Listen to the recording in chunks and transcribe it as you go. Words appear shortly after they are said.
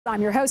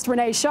I'm your host,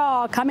 Renee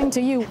Shaw, coming to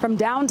you from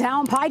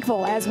downtown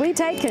Pikeville as we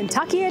take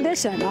Kentucky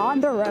Edition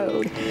on the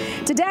road.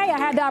 Today, I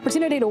had the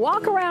opportunity to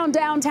walk around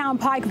downtown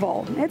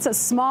Pikeville. It's a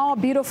small,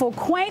 beautiful,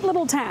 quaint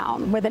little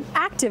town with an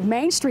active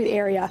Main Street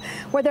area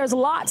where there's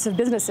lots of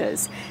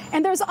businesses.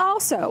 And there's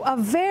also a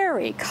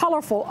very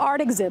colorful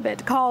art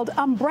exhibit called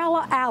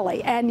Umbrella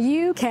Alley, and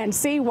you can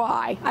see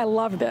why. I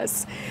love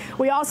this.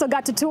 We also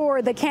got to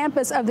tour the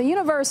campus of the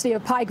University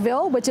of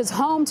Pikeville, which is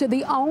home to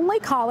the only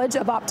college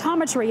of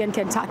optometry in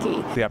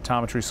Kentucky. The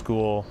optometry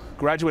school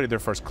graduated their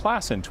first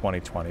class in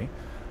 2020.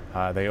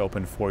 They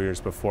opened 4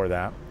 years before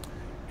that.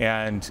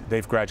 And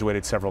they've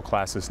graduated several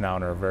classes now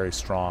and are very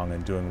strong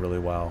and doing really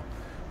well.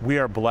 We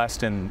are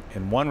blessed in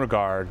one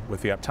regard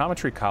with the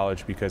optometry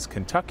college because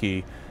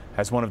Kentucky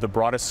has one of the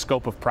broadest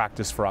scope of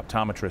practice for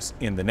optometrists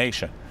in the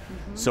nation.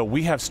 So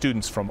we have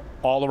students from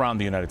all around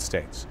the United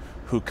States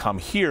who come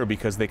here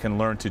because they can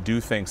learn to do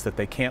things that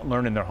they can't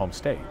learn in their home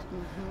state,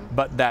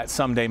 but that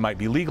someday might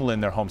be legal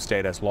in their home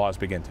state as laws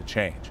begin to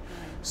change.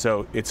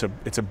 So it's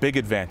a big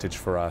advantage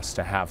for us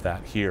to have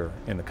that here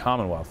in the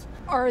Commonwealth.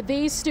 Are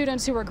these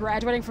students who are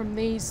graduating from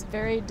these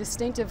very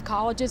distinctive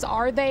colleges,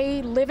 are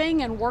they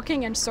living and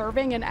working and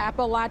serving in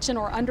Appalachian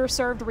or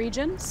underserved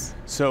regions?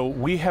 So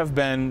we have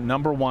been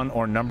 #1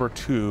 or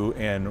 #2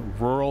 in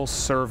rural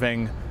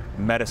serving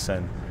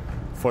medicine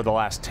for the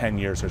last 10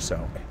 years or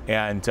so.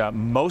 And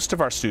most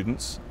of our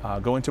students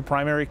go into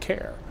primary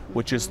care,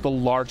 which is the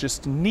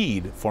largest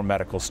need for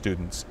medical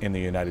students in the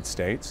United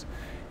States.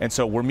 And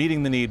so we're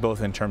meeting the need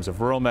both in terms of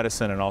rural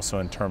medicine and also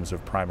in terms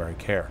of primary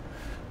care.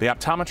 The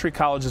optometry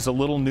college is a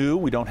little new.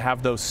 We don't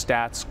have those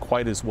stats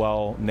quite as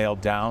well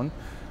nailed down,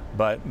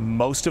 but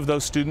most of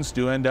those students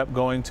do end up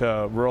going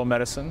to rural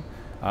medicine,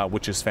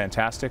 which is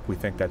fantastic. We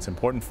think that's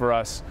important for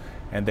us,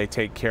 and they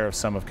take care of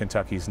some of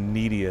Kentucky's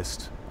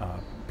neediest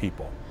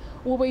people.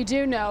 Well, we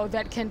do know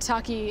that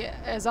Kentucky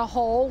as a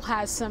whole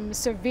has some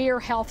severe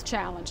health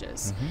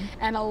challenges,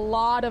 and a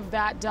lot of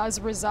that does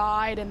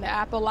reside in the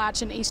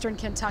Appalachian Eastern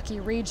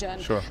Kentucky region.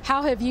 Sure.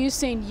 How have you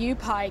seen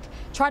UPike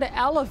try to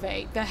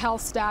elevate the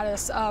health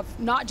status of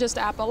not just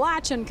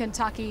Appalachian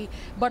Kentucky,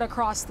 but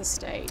across the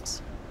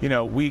state? You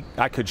know,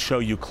 I could show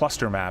you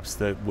cluster maps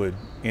that would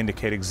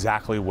indicate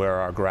exactly where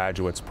our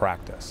graduates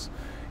practice.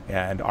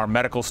 And our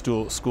medical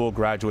school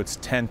graduates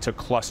tend to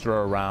cluster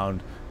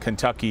around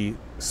Kentucky,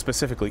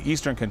 specifically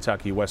Eastern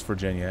Kentucky, West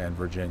Virginia, and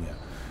Virginia.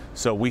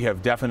 So we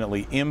have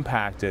definitely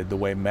impacted the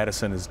way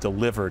medicine is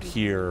delivered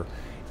here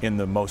in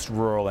the most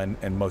rural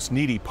and most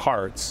needy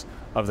parts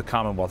of the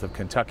Commonwealth of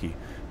Kentucky.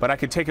 But I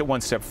could take it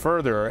one step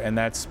further, and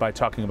that's by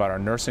talking about our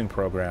nursing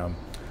program.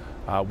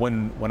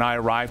 When I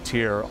arrived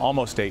here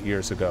almost 8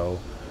 years ago,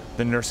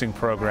 the nursing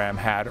program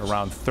had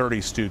around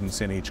 30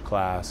 students in each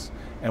class,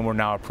 and we're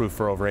now approved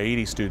for over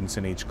 80 students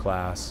in each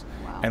class.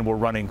 Wow. And we're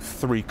running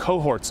 3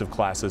 cohorts of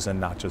classes and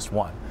not just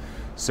one.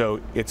 So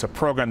it's a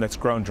program that's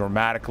grown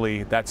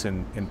dramatically. That's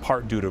in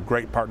part due to a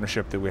great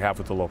partnership that we have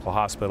with the local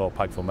hospital,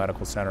 Pikeville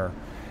Medical Center.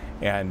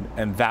 And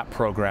that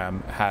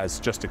program has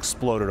just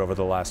exploded over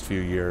the last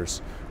few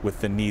years with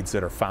the needs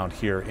that are found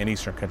here in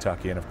Eastern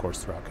Kentucky and of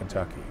course throughout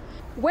Kentucky.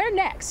 Where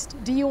next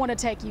do you want to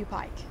take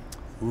UPike?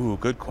 Ooh,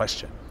 good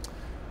question.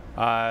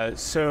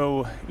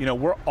 So, you know,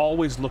 we're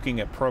always looking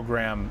at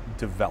program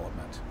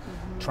development,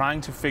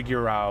 trying to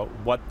figure out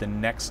what the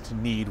next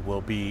need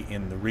will be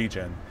in the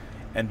region,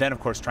 and then, of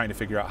course, trying to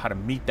figure out how to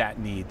meet that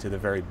need to the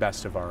very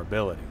best of our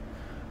ability.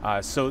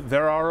 So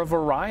there are a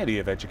variety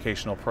of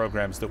educational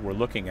programs that we're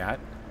looking at,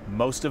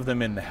 most of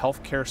them in the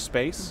healthcare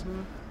space,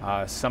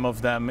 some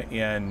of them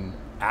in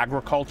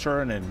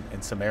agriculture and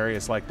in some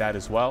areas like that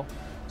as well.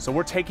 So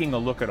we're taking a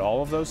look at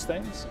all of those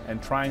things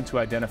and trying to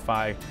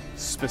identify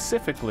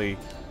specifically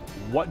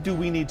what do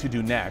we need to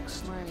do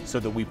next so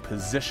that we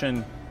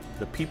position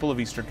the people of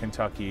Eastern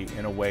Kentucky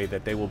in a way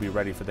that they will be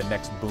ready for the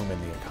next boom in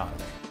the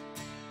economy.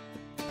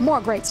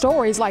 More great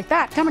stories like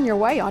that coming your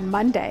way on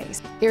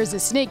Mondays. Here's a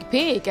sneak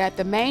peek at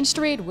the Main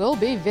Street we'll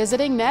be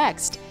visiting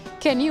next.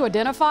 Can you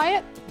identify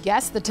it?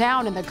 Guess the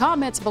town in the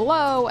comments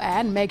below,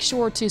 and make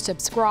sure to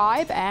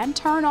subscribe and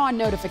turn on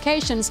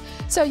notifications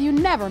so you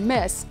never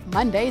miss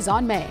Mondays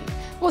on Main.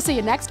 We'll see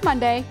you next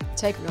Monday.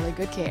 Take really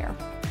good care.